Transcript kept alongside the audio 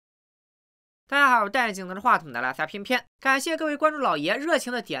大家好，戴镜拿着话筒的阿拉斯加片片，感谢各位观众老爷热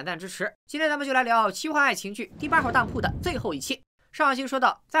情的点赞支持。今天咱们就来聊奇幻爱情剧《第8号当铺》的最后一期。上期说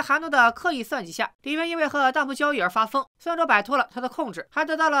到，在韩诺的刻意算计下，里面因为和当铺交易而发疯，孙卓摆脱了他的控制，还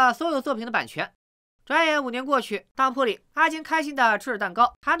得到了所有作品的版权。转眼5年过去，当铺里阿金开心的吃着蛋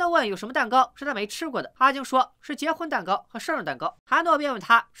糕。韩诺问有什么蛋糕是他没吃过的，阿金说是结婚蛋糕和生日蛋糕。韩诺便问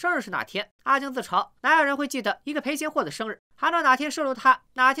他生日是哪天，阿金自嘲哪有人会记得一个赔钱货的生日？韩诺哪天收留他，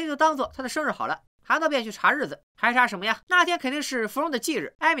哪天就当做他的生日好了。韩诺便去查日子，还查什么呀？那天肯定是芙蓉的忌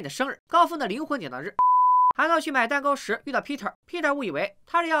日，艾米的生日，高峰的灵魂典当日。韩诺去买蛋糕时遇到 Peter 误以为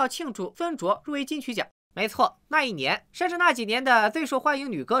他是要庆祝孙卓入围金曲奖。没错，那一年甚至那几年的最受欢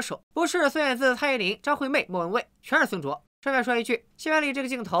迎女歌手，不是孙燕姿、蔡依林、张惠妹、莫文蔚，全是孙卓。顺便说一句，新闻里这个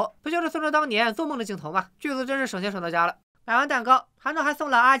镜头不就是孙卓当年做梦的镜头吗？剧组真是省钱省到家了。买完蛋糕，韩诺还送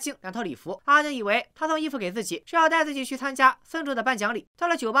了阿金2套礼服。阿金以为他送衣服给自己是要带自己去参加孙卓的颁奖礼，到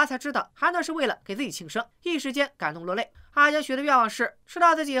了酒吧才知道韩诺是为了给自己庆生，一时间感动落泪。阿金许的愿望是吃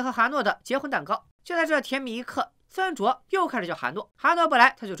到自己和韩诺的结婚蛋糕。就在这甜蜜一刻，孙卓又开始叫韩诺，韩诺不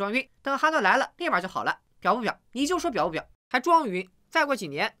来他就装晕，等韩诺来了立马就好了。表不表？你就说表不表？还装晕？再过几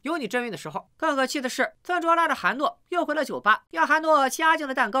年有你真晕的时候。更可气的是，孙卓拉着韩诺又回了酒吧，要韩诺切阿静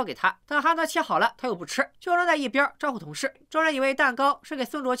的蛋糕给他。等韩诺切好了，他又不吃，就扔在一边招呼同事。众人以为蛋糕是给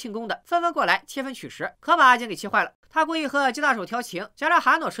孙卓庆功的，纷纷过来切分取食，可把阿静给气坏了。他故意和吉他手调情，想让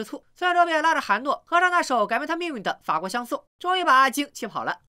韩诺吃醋，孙卓便拉着韩诺合唱那首改变他命运的法国香颂，终于把阿金气跑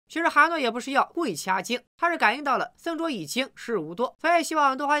了。其实韩诺也不是要故意气阿金，他是感应到了孙卓已经时日无多，所以希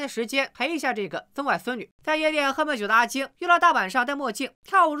望多花些时间陪一下这个曾外孙女。在夜店喝闷酒的阿金遇到大晚上戴墨镜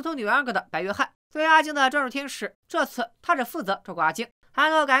跳舞如同女秧歌的白约翰，作为阿金的专属天使，这次他只负责照顾阿金。韩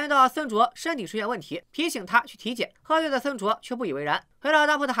诺感应到孙卓身体出现问题，提醒他去体检。喝醉的孙卓却不以为然。回到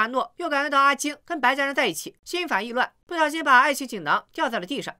当铺的韩诺又感应到阿金跟白家人在一起，心烦意乱，不小心把爱情锦囊掉在了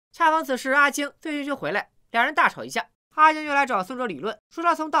地上。恰逢此时阿金醉醺醺回来，两人大吵一架。阿金又来找孙卓理论，说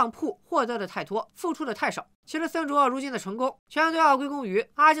他从当铺获得的太多，付出的太少。其实孙卓如今的成功，全都要归功于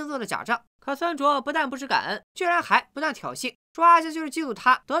阿金做的假账。可孙卓不但不知感恩，居然还不断挑衅，说阿金就是嫉妒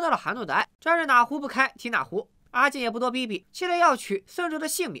他得到了韩诺的爱，真是哪壶不开提哪壶。阿金也不多逼逼，气得要取孙卓的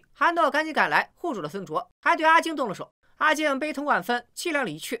性命。韩诺赶紧赶来护住了孙卓，还对阿金动了手。阿金悲痛万分，凄凉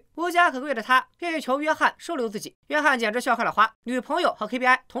离去。无家可归的他便去求约翰收留自己，约翰简直笑开了花，女朋友和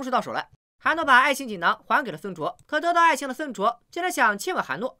KPI 同时到手了。韩诺把爱情锦囊还给了孙卓，可得到爱情的孙卓竟然想亲吻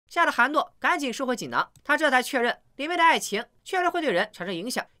韩诺，吓得韩诺赶紧收回锦囊。他这才确认里面的爱情确实会对人产生影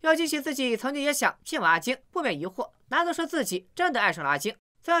响，又记起自己曾经也想亲吻阿金，不免疑惑，难道说自己真的爱上了阿金？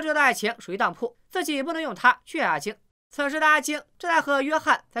孙卓的爱情属于当铺，自己不能用它去爱阿金。此时的阿金正在和约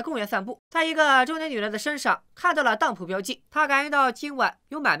翰在公园散步，在一个中年女人的身上看到了当铺标记，他感应到今晚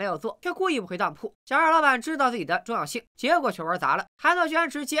有买卖要做，却故意不回当铺，想让老板知道自己的重要性，结果却玩砸了。韩诺居然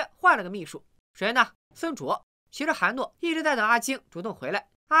直接换了个秘书，谁呢？孙卓。其实韩诺一直在等阿金主动回来，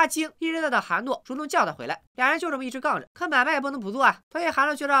阿金一直在等韩诺主动叫他回来，俩人就这么一直杠着，可买卖也不能不做啊，所以韩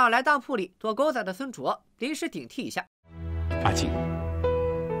诺就让来当铺里躲狗仔的孙卓临时顶替一下。阿金，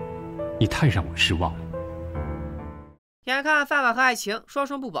你太让我失望了。眼看饭碗和爱情双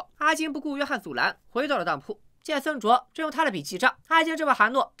双不保，阿金不顾约翰阻拦，回到了当铺。见孙卓正用他的笔记账，阿金质问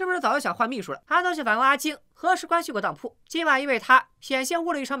韩诺是不是早就想换秘书了。韩诺却反问阿金何时关系过当铺，今晚因为他险些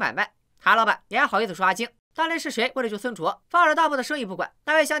误了一场买卖。韩老板，你还好意思说阿金？当年是谁为了救孙卓放了当铺的生意不管，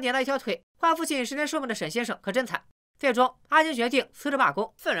那位想点了一条腿换父亲10年寿命的沈先生可真惨。最终阿金决定辞职罢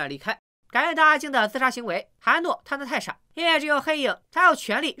工，愤然离开。感觉到阿金的自杀行为，韩诺贪得太傻，因为只有黑影才有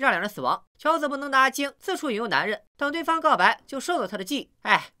权利让两人死亡。求死不能的阿金四处引诱男人，等对方告白就收走他的记忆。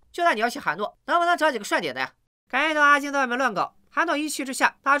哎，就算你要气韩诺，能不能找几个帅点的呀？感觉到阿金在外面乱搞，韩诺一气之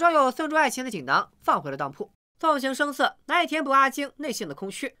下把装有孙卓爱情的锦囊放回了当铺。纵情声色难以填补阿金内心的空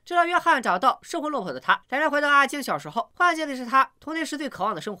虚，直到约翰找到生活落魄的他，两人回到阿金小时候，幻境里是他童年时最渴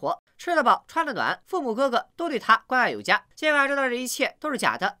望的生活，吃得饱穿得暖，父母哥哥都对他关爱有加。尽管知道这一切都是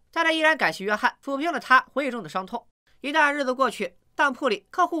假的，但他依然感谢约翰抚平了他回忆中的伤痛。一旦日子过去，当铺里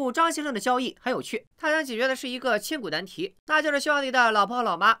客户张先生的交易很有趣，他想解决的是一个千古难题，那就是希望自己的老婆和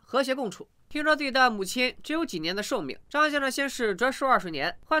老妈和谐共处。听说自己的母亲只有几年的寿命，张先生先是折寿20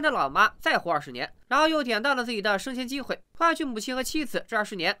年，换他老妈再活20年，然后又典当了自己的升迁机会，换取母亲和妻子这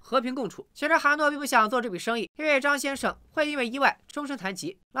20年和平共处。其实韩诺并不想做这笔生意，因为张先生会因为意外终身残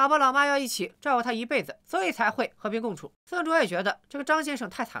疾，老婆老妈要一起照顾他一辈子，所以才会和平共处。孙卓也觉得这个张先生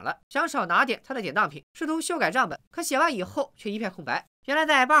太惨了，想少拿点他的典当品，试图修改账本，可写完以后却一片空白。原来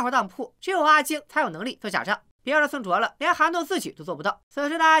在8号当铺，只有阿金才有能力做假账。别说孙卓了，连韩诺自己都做不到。此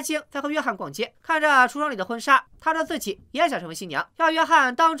时的阿晶在和约翰逛街，看着橱窗里的婚纱，他说自己也想成为新娘，要约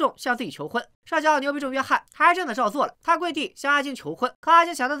翰当众向自己求婚。社交牛逼症约翰还真的照做了，他跪地向阿晶求婚。可阿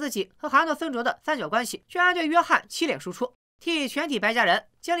晶想到自己和韩诺、孙卓的三角关系，居然对约翰起脸输出。替全体白家人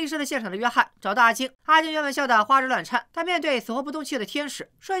经历失了现场的约翰找到阿晶，阿晶原本笑得花枝乱颤，但面对死活不动气的天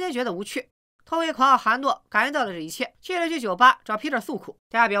使，瞬间觉得无趣。偷窥狂韩诺感应到了这一切，去酒吧找 Peter 诉苦。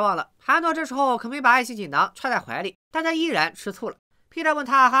大家别忘了，韩诺这时候可没把爱情锦囊揣在怀里，但他依然吃醋了。Peter 问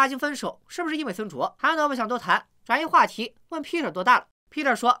他和阿晶分手是不是因为孙卓，韩诺不想多谈，转移话题问 Peter 多大了。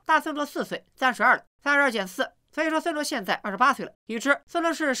Peter 说大孙卓4岁，32了，32减4。所以说孙卓现在28岁了。已知孙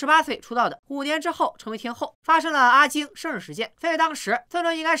卓是18岁出道的，5年之后成为天后，发生了阿晶生日事件，所以当时孙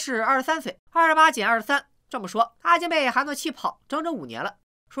卓应该是23岁，28减23。这么说，阿晶被韩诺气跑整整5年了。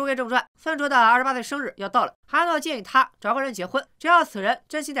书归正传，孙卓的28岁生日要到了，韩诺建议他找个人结婚，只要此人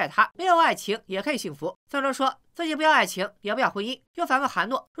真心待他，没有爱情也可以幸福。孙卓说自己不要爱情，也不要婚姻，又反问韩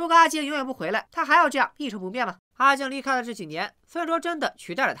诺，如果阿晶永远不回来，他还要这样一成不变吗？阿晶离开了这几年，孙卓真的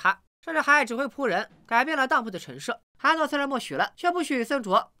取代了他，甚至还指挥仆人改变了当铺的陈设。韩诺虽然默许了，却不许孙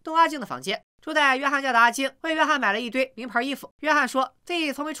卓动阿晶的房间。住在约翰家的阿晶为约翰买了一堆名牌衣服，约翰说自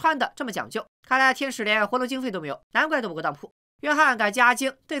己从没穿的这么讲究，看来天使连活动经费都没有，难怪斗不过当铺。约翰感激阿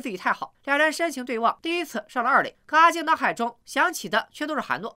晶对自己太好，两人深情对望，第一次上了2垒。可阿晶脑海中想起的却都是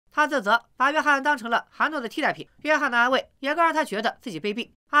韩诺，他自责把约翰当成了韩诺的替代品。约翰的安慰也更让他觉得自己卑鄙。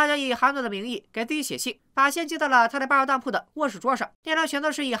阿晶以韩诺的名义给自己写信，把信寄到了他在8号当铺的卧室桌上，内容全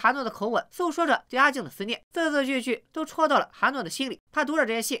都是以韩诺的口吻诉说着对阿晶的思念，字字句句都戳到了韩诺的心里。他读着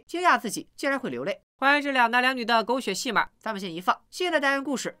这些信，惊讶自己竟然会流泪。关于这2男2女的狗血戏码，咱们先一放，新的单元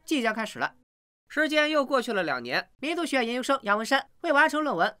故事即将开始了。时间又过去了2年，民族学研究生杨文山为完成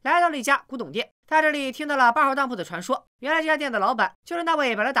论文，来到了一家古董店，在这里听到了8号当铺的传说。原来这家店的老板就是那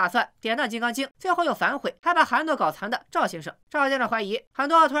位本来打算典当《金刚经》，最后又反悔，还把韩诺搞残的赵先生。赵先生怀疑很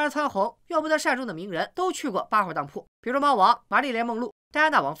多突然蹿红又不得善终的名人都去过8号当铺，比如猫王、玛丽莲梦露、戴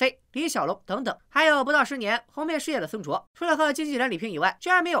安娜王妃、李小龙等等，还有不到10年红遍世界的孙卓，除了和经纪人李平以外，居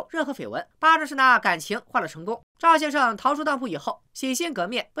然没有任何绯闻，八成是拿感情换了成功。赵先生逃出当铺以后，洗心革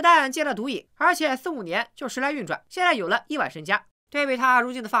面，不但戒了毒瘾，而且4、5年就时来运转，现在有了1万身家。对比他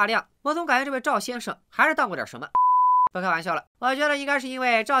如今的发量，我总感觉这位赵先生还是当过点什么。不开玩笑了，我觉得应该是因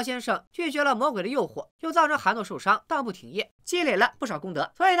为赵先生拒绝了魔鬼的诱惑，又造成韩诺受伤，当铺停业，积累了不少功德，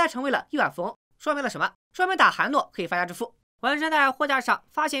所以他成为了亿万富翁。说明了什么？说明打韩诺可以发家致富。文山在货架上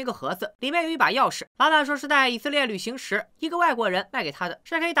发现一个盒子，里面有一把钥匙，老板说是在以色列旅行时一个外国人卖给他的，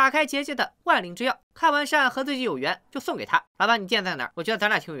是可以打开结界的万灵之钥。看文山和自己有缘，就送给他。老板，你店在哪儿？我觉得咱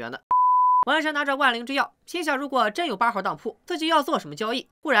俩挺有缘的。文山拿着万灵之钥，心想如果真有8号当铺，自己要做什么交易？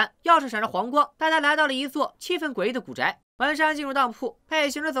忽然钥匙闪着黄光，带他来到了一座气氛诡异的古宅。文山进入当铺，被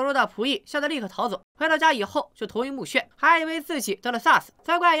行尸走肉的仆役吓得立刻逃走。回到家以后就头晕目眩，还以为自己得了 SARS，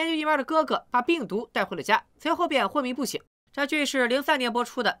 才怪研究疫苗的哥哥把病毒带回了家，随后便昏迷不醒。这剧是03年播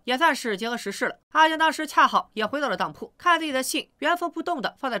出的，也算是结合时事了。阿晶当时恰好也回到了当铺，看自己的信原封不动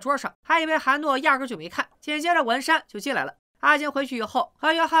的放在桌上，还以为韩诺压根就没看。紧接着文山就进来了。阿晶回去以后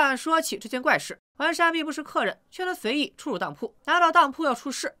和约翰说起这件怪事，文山并不是客人，却能随意出入当铺，难道当铺要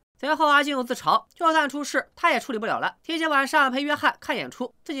出事？随后阿晶又自嘲，就算出事他也处理不了了，提前晚上陪约翰看演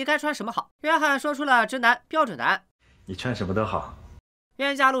出，自己该穿什么好？约翰说出了直男标准答案：你穿什么都好。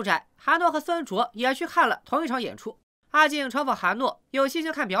冤家路窄，韩诺和孙卓也去看了同一场演出。阿晶嘲讽韩诺有心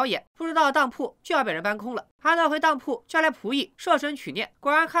情看表演，不知道当铺就要被人搬空了。韩诺回当铺叫来仆役设神取念，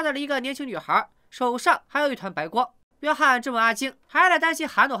果然看到了一个年轻女孩，手上还有一团白光。约翰质问阿晶，还在担心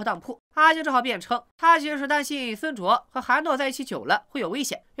韩诺和当铺。阿晶只好辩称，他其实是担心孙卓和韩诺在一起久了会有危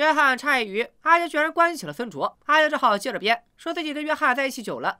险。约翰诧异于阿晶居然关心起了孙卓，阿晶只好接着编，说自己跟约翰在一起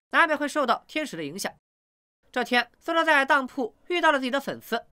久了，难免会受到天使的影响。这天，孙卓在当铺遇到了自己的粉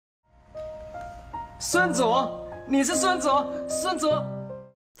丝。孙卓，你是孙卓，孙卓。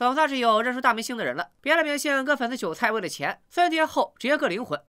总算是有认出大明星的人了。别的明星割粉丝韭菜为了钱，孙天后直接割灵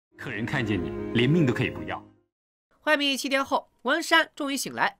魂。客人看见你，连命都可以不要。会密7天后，文山终于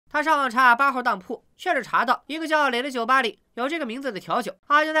醒来。他上网查8号当铺，确实查到一个叫磊的酒吧里有这个名字的调酒。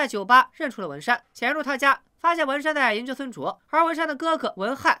阿晶在酒吧认出了文山，潜入他家，发现文山在研究孙卓，而文山的哥哥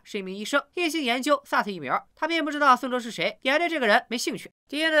文翰是一名医生，一心研究 SARS 疫苗。他并不知道孙卓是谁，也对这个人没兴趣。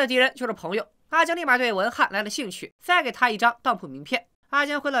敌人的敌人就是朋友。阿晶立马对文翰来了兴趣，塞给他一张当铺名片。阿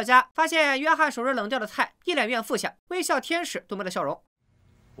晶回到家，发现约翰手中冷掉的菜，一脸怨妇相，微笑天使都没了笑容。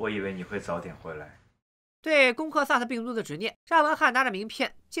我以为你会早点回来。对攻克 SARS 病毒的执念，让文翰拿着名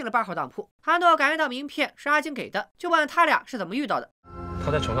片进了8号当铺。韩诺感觉到名片是阿晶给的，就问他俩是怎么遇到的。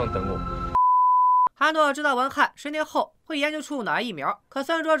他在床上等我。韩诺知道文翰10年后会研究出脑癌疫苗，可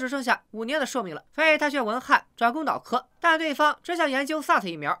孙卓只剩下5年的寿命了，所以他劝文翰转攻脑科，但对方只想研究 SARS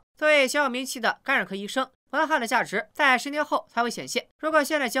疫苗。作为小有名气的感染科医生，文翰的价值在10年后才会显现。如果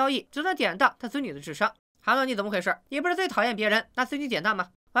现在交易只能典当他孙女的智商，韩诺你怎么回事？你不是最讨厌别人拿孙女典当吗？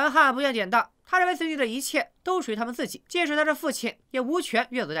文翰不愿典当，他认为孙女的一切都属于他们自己，即使他是父亲，也无权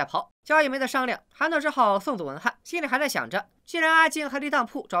越俎代庖。交易没得商量，韩诺只好送走文翰，心里还在想着，既然阿金还离当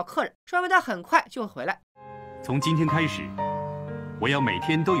铺找客人，说明他很快就会回来。从今天开始，我要每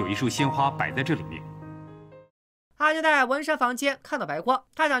天都有一束鲜花摆在这里面。阿金在文山房间看到白光，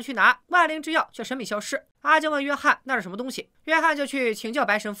他想去拿万灵之药，却神秘消失。阿金问约翰那是什么东西，约翰就去请教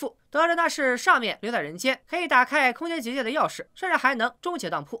白神父，得知那是上面留在人间可以打开空间结界的钥匙，甚至还能终结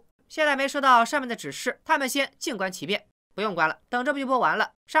当铺。现在没收到上面的指示，他们先静观其变。不用关了，等这不就播完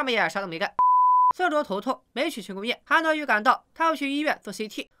了？上面也啥都没干。孙卓头痛，没去庆功宴。韩诺预感到他要去医院做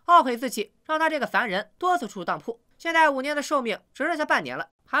CT， 懊悔自己让他这个凡人多次出入当铺。现在5年的寿命只剩下半年了。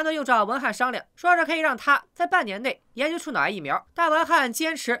韩诺又找文翰商量，说是可以让他在半年内研究出脑癌疫苗，但文翰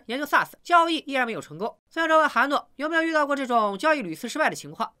坚持研究 SARS， 交易依然没有成功。孙卓问韩诺有没有遇到过这种交易屡次失败的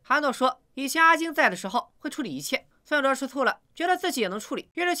情况，韩诺说以前阿金在的时候会处理一切。孙卓吃醋了，觉得自己也能处理，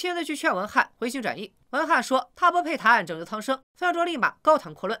于是亲自去劝文翰回心转意。文翰说他不配谈拯救苍生，孙卓立马高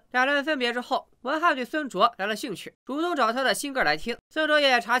谈阔论。两人分别之后，文翰对孙卓来了兴趣，主动找他的新歌来听。孙卓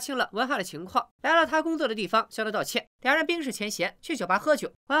也查清了文翰的情况，来了他工作的地方向他道歉。两人冰释前嫌，去酒吧喝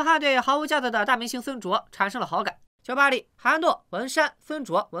酒。文翰对毫无架子的大明星孙卓产生了好感。酒吧里，韩诺、文山、孙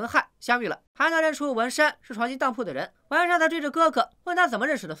卓、文翰相遇了。韩诺认出文山是闯进当铺的人，文山则追着哥哥问他怎么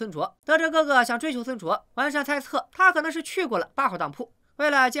认识的孙卓。得知哥哥想追求孙卓，文山猜测他可能是去过了8号当铺。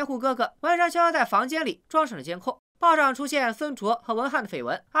为了监护哥哥，文山悄悄在房间里装上了监控。报上出现孙卓和文翰的绯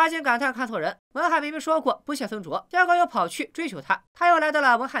闻，阿金感叹看错人。文翰明明说过不屑孙卓，结果又跑去追求他。他又来到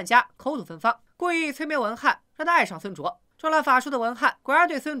了文翰家，口吐芬芳，故意催眠文翰，让他爱上孙卓。中了法术的文翰果然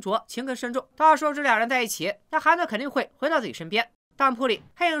对孙卓情根深重，到时候这俩人在一起，那韩诺肯定会回到自己身边。当铺里，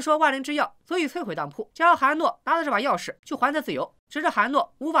黑影说万灵之药足以摧毁当铺，只要韩诺拿到这把钥匙，就还他自由。只是韩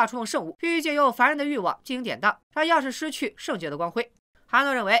诺无法触碰圣物，必须借由凡人的欲望进行典当，让钥匙失去圣洁的光辉。韩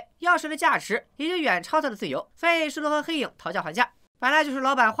诺认为钥匙的价值已经远超他的自由，所以试图和黑影讨价还价。本来就是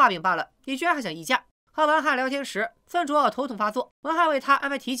老板画饼罢了，你居然还想议价？和文翰聊天时，孙卓头痛发作，文翰为他安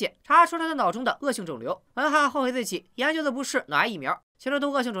排体检，查出了他脑中的恶性肿瘤。文翰后悔自己研究的不是脑癌疫苗，其实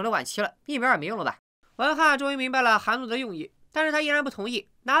都恶性肿瘤晚期了，疫苗也没用了吧？文翰终于明白了韩诺的用意，但是他依然不同意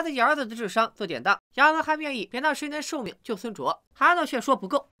拿自己儿子的智商做典当。杨文翰愿意扁到10年寿命救孙卓，韩诺却说不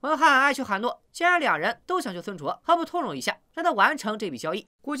够。文翰哀求韩诺，既然两人都想救孙卓，何不通融一下，让他完成这笔交易？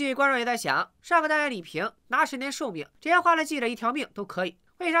估计观众也在想，上个单元李平拿10年寿命，只要换了记者1条命都可以，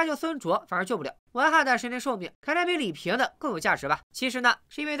为啥救孙卓反而救不了？文翰的10年寿命肯定比李平的更有价值吧？其实呢，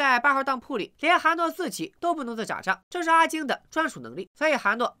是因为在8号当铺里，连韩诺自己都不能做假账，这是阿金的专属能力，所以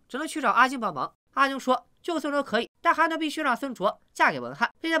韩诺只能去找阿金帮忙。阿金说救孙卓可以，但韩诺必须让孙卓嫁给文翰，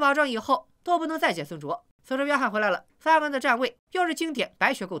并且保证以后都不能再见孙卓。此时约翰回来了，3个人的站位又是经典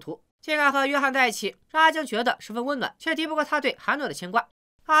白雪构图。尽管和约翰在一起让阿金觉得十分温暖，却敌不过他对韩诺的牵挂。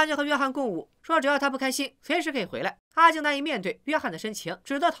阿金和约翰共舞，说只要他不开心，随时可以回来。阿金难以面对约翰的深情，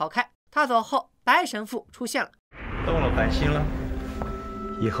只得逃开。他走后，白神父出现了，动了凡心了，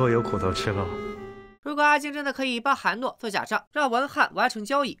以后有苦头吃喽。如果阿金真的可以帮韩诺做假账，让文翰完成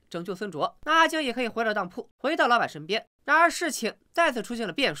交易，拯救孙卓，那阿金也可以回到当铺，回到老板身边。然而事情再次出现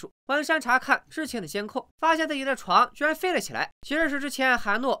了变数。文山查看之前的监控，发现自己的床居然飞了起来，其实是之前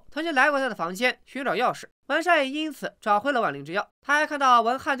韩诺曾经来过他的房间寻找钥匙。文山也因此找回了万灵之药。他还看到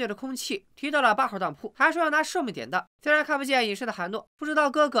文翰对着空气提到了8号当铺，还说要拿寿命典当。虽然看不见隐身的韩诺不知道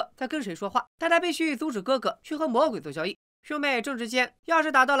哥哥在跟谁说话，但他必须阻止哥哥去和魔鬼做交易。兄妹争执间，钥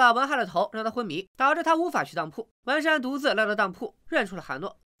匙打到了文翰的头，让他昏迷，导致他无法去当铺。文山独自来到当铺，认出了韩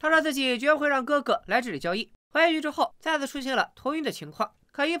诺。他说自己绝不会让哥哥来这里交易。回去之后，再次出现了头晕的情况，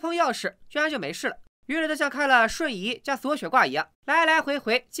可一碰钥匙，居然就没事了。于是他像开了瞬移加锁血挂一样，来来回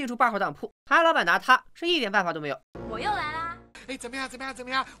回进出8号当铺。韩老板拿他是一点办法都没有。我又来啦！哎，怎么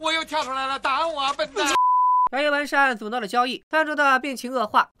样？我又跳出来了，打我啊，笨蛋！由于文山阻挠了交易，孙卓的病情恶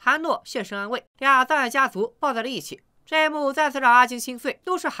化，韩诺现身安慰，俩葬爱家族抱在了一起。这一幕再次让阿金心碎，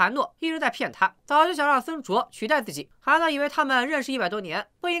都是韩诺一直在骗他，早就想让孙卓取代自己。韩诺以为他们认识100多年，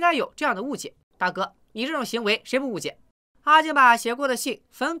不应该有这样的误解。大哥，你这种行为谁不误解？阿金把写过的信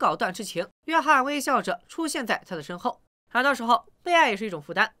焚稿断痴情，约翰微笑着出现在他的身后。很多时候，被爱也是一种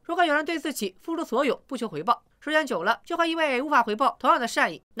负担。如果有人对自己付出所有，不求回报，时间久了就会因为无法回报同样的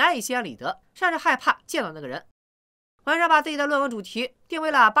善意，难以心安理得，甚至害怕见到那个人。文山把自己的论文主题定为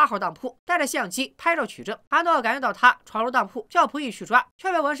了8号当铺，带着相机拍照取证。韩诺感觉到他闯入当铺，叫仆役去抓，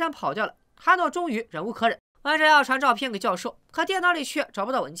却被文山跑掉了。韩诺终于忍无可忍，文山要传照片给教授，可电脑里却找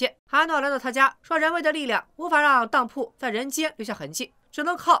不到文件。韩诺来到他家，说人为的力量无法让当铺在人间留下痕迹，只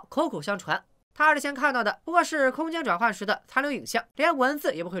能靠口口相传。他之前看到的不过是空间转换时的残留影像，连文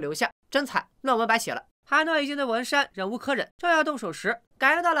字也不会留下，真惨，论文白写了。韩诺已经对文山忍无可忍，正要动手时，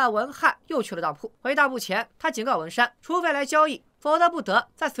感应到了文翰又去了当铺。回当铺前，他警告文山，除非来交易，否则不得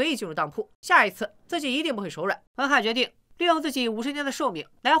再随意进入当铺。下一次自己一定不会手软。文翰决定利用自己50年的寿命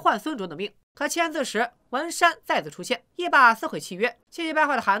来换孙卓的命。可签字时，文山再次出现，一把撕毁契约。气急败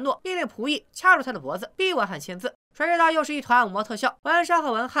坏的韩诺命令仆役掐住他的脖子，逼文翰签字。谁知道又是一团五毛特效，文山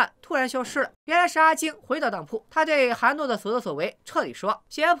和文翰突然消失了。原来是阿金回到当铺，他对韩诺的所作所为彻底失望，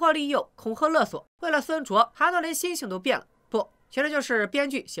胁迫利诱、恐吓勒索。为了孙卓，韩诺连心性都变了。不，其实就是编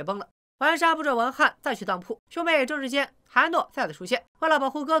剧写崩了。文山不准文翰再去当铺，兄妹争执间，韩诺再次出现。为了保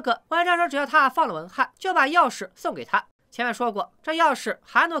护哥哥，文山说只要他放了文翰，就把钥匙送给他。前面说过，这钥匙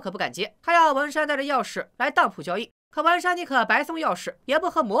韩诺可不敢接，还要文山带着钥匙来当铺交易。可文山宁可白送钥匙，也不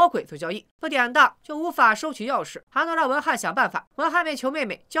和魔鬼做交易，不典当就无法收取钥匙。韩诺让文翰想办法，文翰便求妹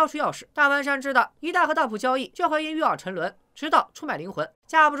妹交出钥匙。但文山知道，一旦和当铺交易，就会因欲望沉沦，直到出卖灵魂。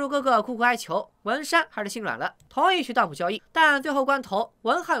架不住哥哥苦苦哀求，文山还是心软了，同意去当铺交易。但最后关头，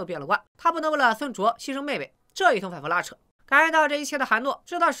文翰又变了卦，他不能为了孙卓牺牲妹妹，这一通反复拉扯。感觉到这一切的韩诺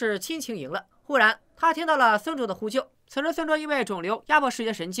知道是亲情赢了。忽然，他听到了孙卓的呼救。此时，孙卓因为肿瘤压迫视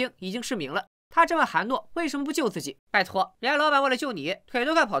觉神经，已经失明了。他质问韩诺为什么不救自己？拜托，连老板为了救你，腿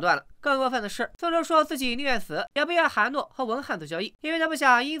都快跑断了。更过分的是，孙卓说自己宁愿死，也不愿韩诺和文翰做交易，因为他不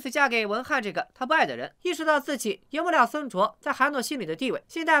想因此嫁给文翰这个他不爱的人。意识到自己赢不了孙卓在韩诺心里的地位，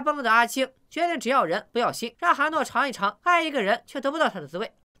心态崩了的阿青决定只要人不要心，让韩诺尝一尝爱一个人却得不到他的滋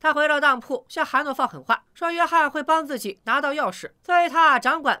味。他回到当铺，向韩诺放狠话，说约翰会帮自己拿到钥匙，作为他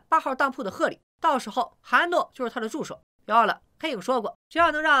掌管8号当铺的贺礼。到时候韩诺就是他的助手。要了，黑影说过，只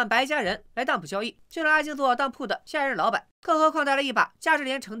要能让白家人来当铺交易，就让阿金做当铺的下一任老板。更何况带了一把价值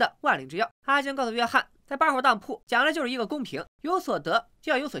连城的万灵之药。阿金告诉约翰，在8号当铺讲的就是一个公平，有所得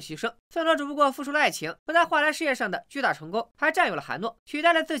就要有所牺牲。孙卓只不过付出了爱情，不但换来事业上的巨大成功，还占有了韩诺，取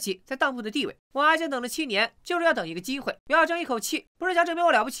代了自己在当铺的地位。我阿金等了7年，就是要等一个机会，我要争一口气，不是想证明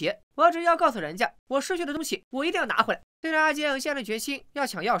我了不起，我只是要告诉人家，我失去的东西我一定要拿回来。虽然阿金下定决心要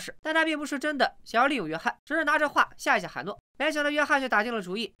抢钥匙，但他并不是真的想要利用约翰，只是拿着话吓一吓韩诺。没想到约翰却打定了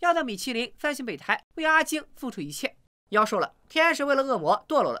主意，要在米其林3星备胎，为阿金付出一切。夭寿了，天使为了恶魔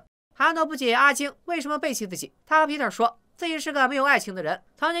堕落了。韩诺不解阿金为什么背弃自己，他和 Peter 说自己是个没有爱情的人，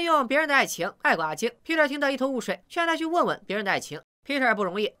曾经用别人的爱情爱过阿金。Peter 听得一头雾水，劝他去问问别人的爱情。Peter 不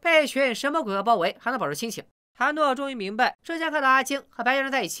容易，被群神魔鬼怪包围，还能保持清醒。韩诺终于明白，之前看到阿金和白家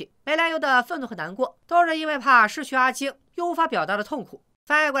人在一起，没来由的愤怒和难过，都是因为怕失去阿金又无法表达的痛苦。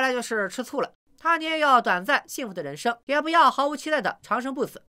翻译过来就是吃醋了。他宁愿要短暂幸福的人生，也不要毫无期待的长生不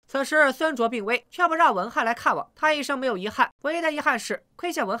死。此时孙卓病危，却不让文翰来看望，他一生没有遗憾，唯一的遗憾是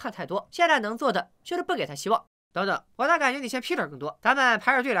亏欠文翰太多，现在能做的就是不给他希望。等等，我咋感觉你欠 Peter 更多？咱们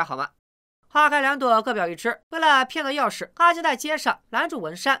排着队来好吗？花开2朵，各表一枝。为了骗到钥匙，阿金在街上拦住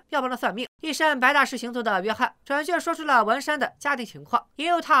文山，要帮他算命。一身白大师行头的约翰准确说出了文山的家庭情况，引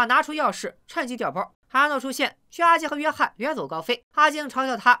诱他拿出钥匙，趁机调包。韩诺出现，需阿金和约翰远走高飞。阿金嘲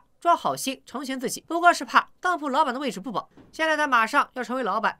笑他装好心成全自己，不过是怕当铺老板的位置不保。现在他马上要成为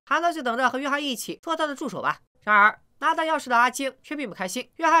老板，韩诺就等着和约翰一起做他的助手吧。然而拿到钥匙的阿金却并不开心。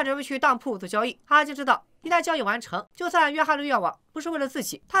约翰准备去当铺做交易，阿金知道一旦交易完成，就算约翰的愿望不是为了自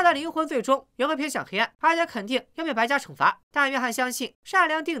己，他的灵魂最终也会偏向黑暗，而且肯定要被白家惩罚。但约翰相信善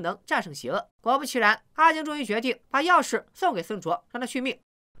良定能战胜邪恶。果不其然，阿金终于决定把钥匙送给孙卓，让他续命。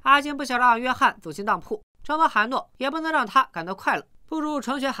阿金不想让约翰走进当铺，折磨韩诺也不能让他感到快乐，不如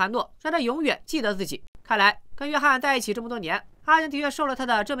成全韩诺，让他永远记得自己。看来跟约翰在一起这么多年，阿金的确受了他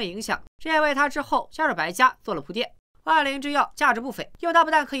的正面影响，这也为他之后加入白家做了铺垫。万灵之药价值不菲，用它不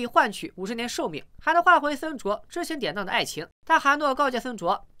但可以换取50年寿命，还能换回孙卓之前典当的爱情。但韩诺告诫孙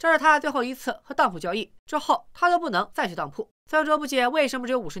卓，这是他最后一次和当铺交易，之后他都不能再去当铺。孙卓不解为什么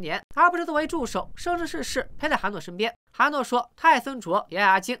只有50年，而不是作为助手生生世世陪在韩诺身边。韩诺说他爱孙卓也爱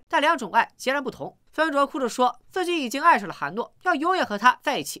阿金，但2种爱截然不同。孙卓哭着说自己已经爱上了韩诺，要永远和他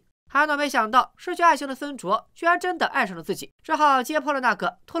在一起。韩诺没想到失去爱情的孙卓居然真的爱上了自己，只好揭破了那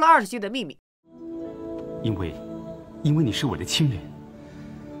个拖了20集的秘密。因为你是我的亲人。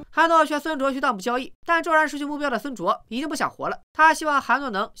韩诺劝孙卓去当铺交易，但骤然失去目标的孙卓已经不想活了。他希望韩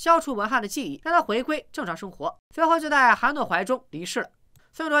诺能消除文翰的记忆，让他回归正常生活。随后就在韩诺怀中离世了。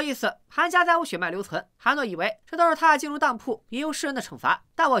孙卓意思韩家再无血脉留存，韩诺以为这都是他进入当铺引诱世人的惩罚，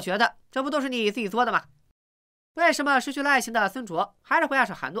但我觉得这不都是你自己作的吗？为什么失去了爱情的孙卓还是会爱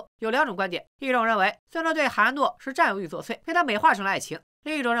上韩诺？有2种观点，一种认为孙卓对韩诺是占有欲作祟，被他美化成了爱情；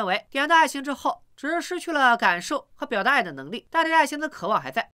另一种认为，点到爱情之后，只是失去了感受和表达爱的能力，但对爱情的渴望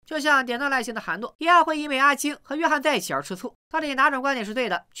还在。就像点到了爱情的韩诺，一样会因为阿金和约翰在一起而吃醋。到底哪种观点是对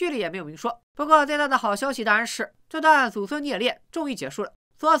的，剧里也没有明说。不过最大的好消息当然是，这段祖孙孽恋终于结束了。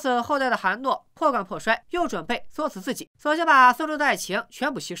作死后代的韩诺破罐破摔，又准备作死自己，索性把孙卓的爱情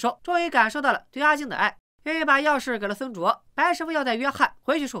全部吸收，终于感受到了对阿金的爱。愿意把钥匙给了孙卓，白师傅要带约翰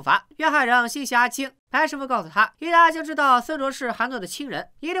回去受罚。约翰仍心系阿金，白师傅告诉他，一旦阿金知道孙卓是韩诺的亲人，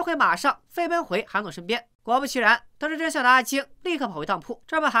一定会马上飞奔回韩诺身边。果不其然，得知真相的阿金立刻跑回当铺，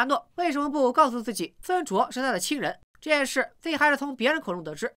质问韩诺为什么不告诉自己孙卓是他的亲人。这件事自己还是从别人口中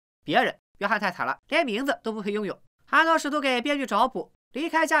得知。别人？约翰太惨了，连名字都不配拥有。韩诺试图给编剧找补，离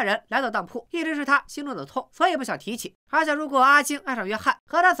开家人来到当铺，一直是他心中的痛，所以不想提起。而且如果阿金爱上约翰，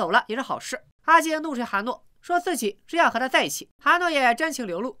和他走了也是好事。阿金怒捶韩诺，说自己只想和他在一起。韩诺也真情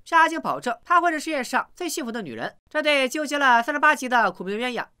流露，向阿金保证他会是世界上最幸福的女人。这对纠结了38集的苦命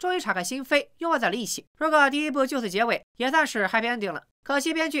鸳鸯终于敞开心扉，拥抱在了一起。如果第一部就此结尾，也算是 happy ending 了。可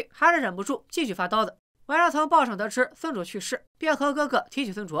惜编剧还是忍不住继续发刀子。文山从报上得知孙卓去世，便和哥哥提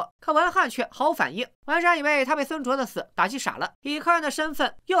起孙卓，可文翰却毫无反应。文山以为他被孙卓的死打击傻了，以客人的身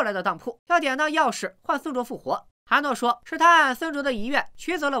份又来到当铺，要典当钥匙换孙卓复活。韩诺说是他按孙卓的遗愿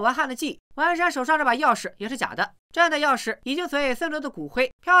取走了文翰的记忆，文山手上这把钥匙也是假的，真的钥匙已经随孙卓的骨灰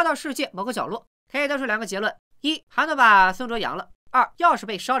飘到世界某个角落。可以得出2个结论：一，韩诺把孙卓扬了；二，钥匙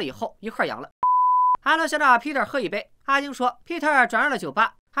被烧了以后一块扬了。韩诺想找 Peter 喝一杯，阿金说 Peter 转让了酒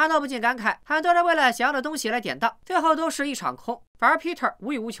吧。韩诺不禁感慨，很多人为了想要的东西来典当，最后都是一场空，反而 Peter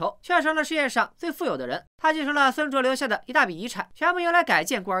无欲无求，却成了世界上最富有的人。他继承了孙卓留下的一大笔遗产，全部用来改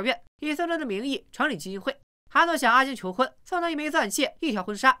建孤儿院，以孙卓的名义成立基金会。韩诺向阿金求婚，送他一枚钻戒、一条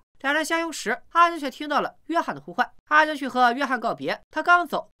婚纱。两人相拥时，阿金却听到了约翰的呼唤。阿金去和约翰告别，他刚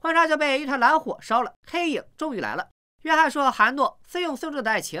走，婚纱就被一团蓝火烧了。黑影终于来了。约翰说韩诺私用孙卓的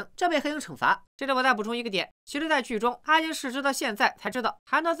爱情，这被黑影惩罚。这里我再补充一个点，其实在剧中，阿金是直到现在才知道，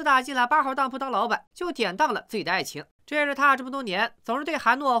韩诺自打进了8号当铺当老板，就典当了自己的爱情。这也是他这么多年总是对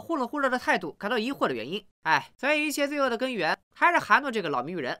韩诺忽冷忽热的态度感到疑惑的原因。所以一切罪恶的根源还是韩诺这个老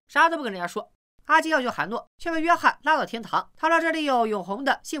谜语人，啥都不跟人家说。阿金要救韩诺，却被约翰拉到天堂。他说这里有永恒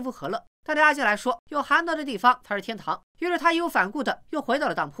的幸福和乐，但对阿金来说，有韩诺的地方才是天堂。于是他义无反顾的又回到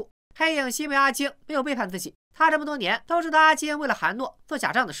了当铺。黑影欣慰阿金没有背叛自己，他这么多年都知道阿金为了韩诺做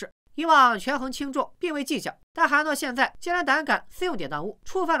假账的事，以往权衡轻重，并未计较。但韩诺现在竟然胆敢私用典当物，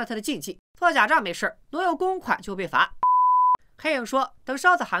触犯了他的禁忌。做假账没事，挪用公款就会被罚。黑影说等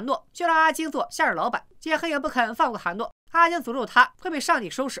烧死韩诺，就让阿金做下任老板。见黑影不肯放过韩诺，阿金诅咒他会被上帝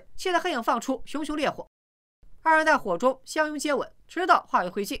收拾，气得黑影放出熊熊烈火。二人在火中相拥接吻，直到化为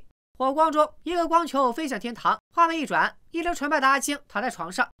灰烬。火光中，一个光球飞向天堂，画面一转，一张纯白的阿金躺在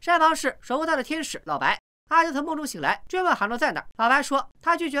床上，身旁是守护他的天使老白。阿金从梦中醒来，追问韩诺在哪儿。老白说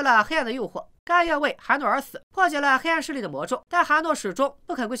他拒绝了黑暗的诱惑，甘愿为韩诺而死，破解了黑暗势力的魔咒，但韩诺始终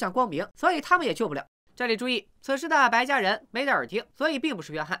不肯归向光明，所以他们也救不了。这里注意，此时的白家人没戴耳钉，所以并不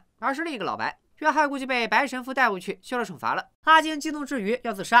是约翰，而是另一个老白。约翰估计被白神父带回去接受惩罚了。阿金激动之余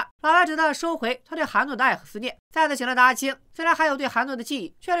要自杀，老白只得收回他对韩诺的爱和思念。再次醒来的阿金，虽然还有对韩诺的记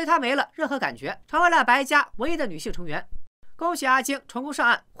忆，却对他没了任何感觉，成为了白家唯一的女性成员。恭喜阿金成功上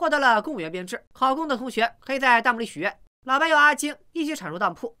岸，获得了公务员编制。考公的同学可以在弹幕里许愿。老白与阿金一起闯入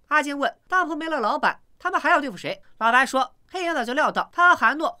当铺。阿金问：当铺没了老板，他们还要对付谁？老白说：黑影早就料到他和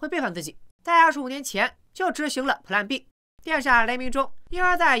韩诺会背叛自己，在25年前就执行了 Plan B。电闪雷鸣中，婴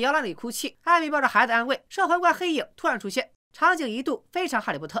儿在摇篮里哭泣，艾米抱着孩子安慰。摄魂怪黑影突然出现，场景一度非常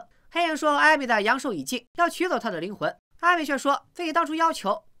哈利波特。黑影说艾米的阳寿已尽，要取走她的灵魂。艾米却说自己当初要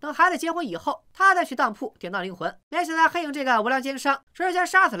求等孩子结婚以后，他再去当铺典当灵魂。没想到黑影这个无良奸商直接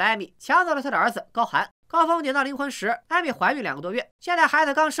杀死了艾米，抢走了他的儿子高寒。高峰典当灵魂时，艾米怀孕2个多月，现在孩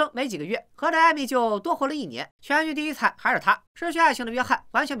子刚生没几个月，合着艾米就多活了1年。全剧第一惨还是他，失去爱情的约翰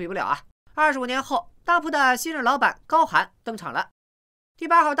完全比不了啊！25年后，当铺的新任老板高寒登场了。第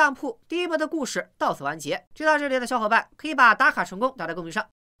8号当铺第1部的故事到此完结。知道这里的小伙伴可以把打卡成功打在公屏上。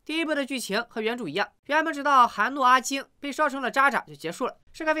第1部的剧情和原著一样，原本直到韩诺、阿金被烧成了渣渣就结束了，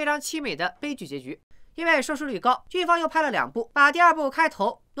是个非常凄美的悲剧结局。因为收视率高，剧方又拍了2部，把第2部开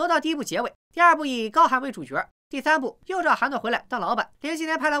头挪到第1部结尾。第2部以高寒为主角，第3部又让韩诺回来当老板。07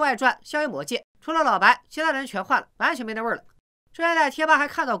年拍了外传《逍遥魔戒》，除了老白，其他人全换了，完全没那味儿了。之前在贴吧还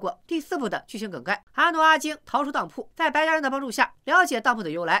看到过第4部的剧情梗概，韩诺、阿金逃出当铺，在白家人的帮助下了解当铺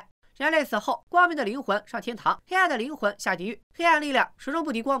的由来。人类死后，光明的灵魂上天堂，黑暗的灵魂下地狱。黑暗力量始终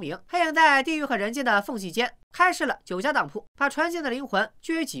不敌光明。黑影在地狱和人间的缝隙间开设了9家当铺，把纯净的灵魂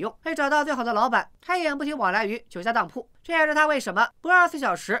据为己用。为找到最好的老板，黑影不停往来于9家当铺，这也是他为什么不24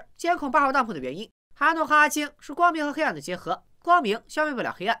小时监控8号当铺的原因。韩诺和阿金是光明和黑暗的结合，光明消灭不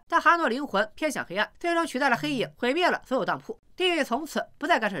了黑暗，但韩诺灵魂偏向黑暗，最终取代了黑影，毁灭了所有当铺，地狱从此不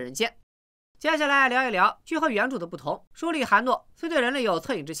再干涉人间。接下来聊一聊剧和原著的不同。书里韩诺虽对人类有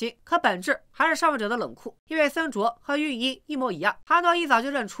恻隐之心，可本质还是上位者的冷酷。因为森卓和玉音一模一样，韩诺一早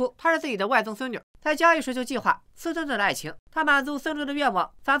就认出她是自己的外曾孙女，在交易时就计划私吞她的爱情。他满足森卓的愿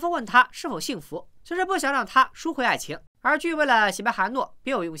望，反复问她是否幸福，就是不想让她赎回爱情。而剧为了洗白韩诺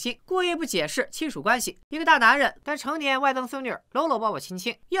别有用心，故意不解释亲属关系，一个大男人跟成年外曾孙女搂搂抱抱亲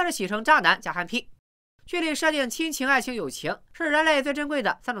亲，硬是洗成渣男加憨批。剧里设定亲情、爱情、友情是人类最珍贵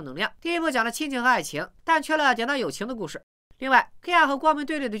的3种能量。第一部讲了亲情和爱情，但缺了点到友情的故事。另外，黑暗和光明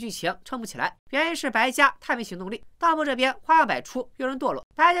对立的剧情撑不起来，原因是白家太没行动力。当铺这边花样百出，有人堕落，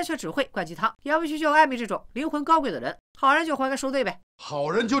白家却只会灌鸡汤，也不去救艾米这种灵魂高贵的人。好人就活该受罪呗，好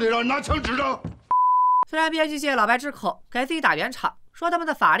人就得让人拿枪指着。虽然编剧借老白之口给自己打圆场，说他们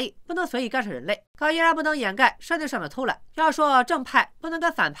的法力不能随意干涉人类，可依然不能掩盖设定上的偷懒。要说正派不能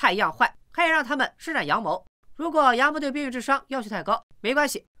跟反派一样坏，可以让他们施展阳谋。如果杨木对边缘智商要求太高，没关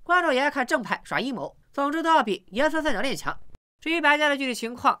系，观众也爱看正派耍阴谋。总之都要比颜色三角恋强。至于白家的具体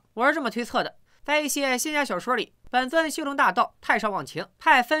情况，我是这么推测的：在一些仙侠小说里，本尊修成大道，太上忘情，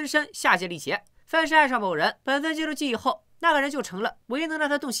派分身下界历劫。分身爱上某人，本尊记住记忆后，那个人就成了唯一能让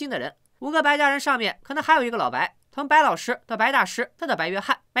他动心的人。5个白家人上面可能还有一个老白，从白老师到白大师再到白约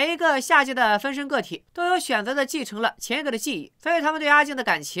翰，每一个下界的分身个体都有选择的继承了前一个的记忆，所以他们对阿晶的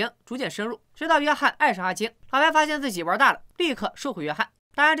感情逐渐深入，直到约翰爱上阿晶，老白发现自己玩大了，立刻收回约翰。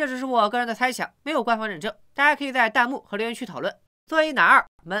当然这只是我个人的猜想，没有官方认证，大家可以在弹幕和留言区讨论。作为男二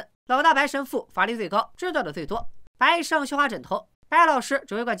们，老大白神父法力最高，知道的最多，白医生绣花枕头，白老师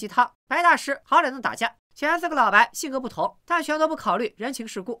只会灌鸡汤，白大师好歹能打架。前4个老白性格不同，但全都不考虑人情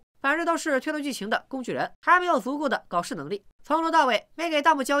世故，反正都是推动剧情的工具人，还没有足够的搞事能力，从头到尾没给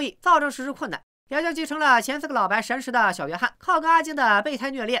弹幕交易造成实质困难，也就继承了前4个老白神识的小约翰，靠跟阿晶的备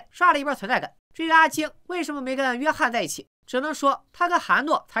胎虐恋刷了一波存在感。至于阿晶为什么没跟约翰在一起，只能说他跟韩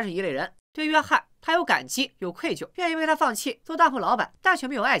诺才是一类人。对约翰，他有感激有愧疚，愿意为他放弃做当铺老板，但却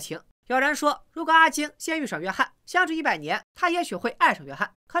没有爱情。有人说，如果阿晶先遇上约翰，相处100年，他也许会爱上约翰。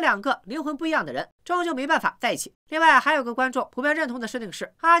可2个灵魂不一样的人，终究没办法在一起。另外，还有个观众普遍认同的设定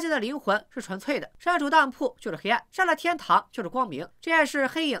是，阿晶的灵魂是纯粹的，身处当铺就是黑暗，上了天堂就是光明。这也是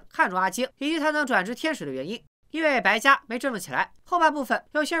黑影看中阿晶以及他能转职天使的原因。因为白家没振作起来，后半部分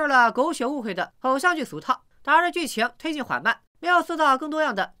又陷入了狗血误会的偶像剧俗套，导致剧情推进缓慢，没有塑造更多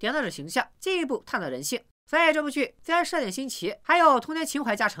样的点到者形象，进一步探讨人性。所以这部剧虽然设定新奇，还有童年情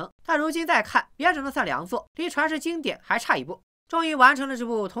怀加成，但如今再看也只能算良作，离传世经典还差一步。终于完成了这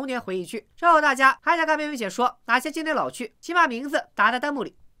部童年回忆剧，之后大家还想看片片解说哪些经典老剧，请把名字打在弹幕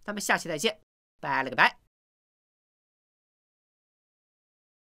里。咱们下期再见，拜了个拜。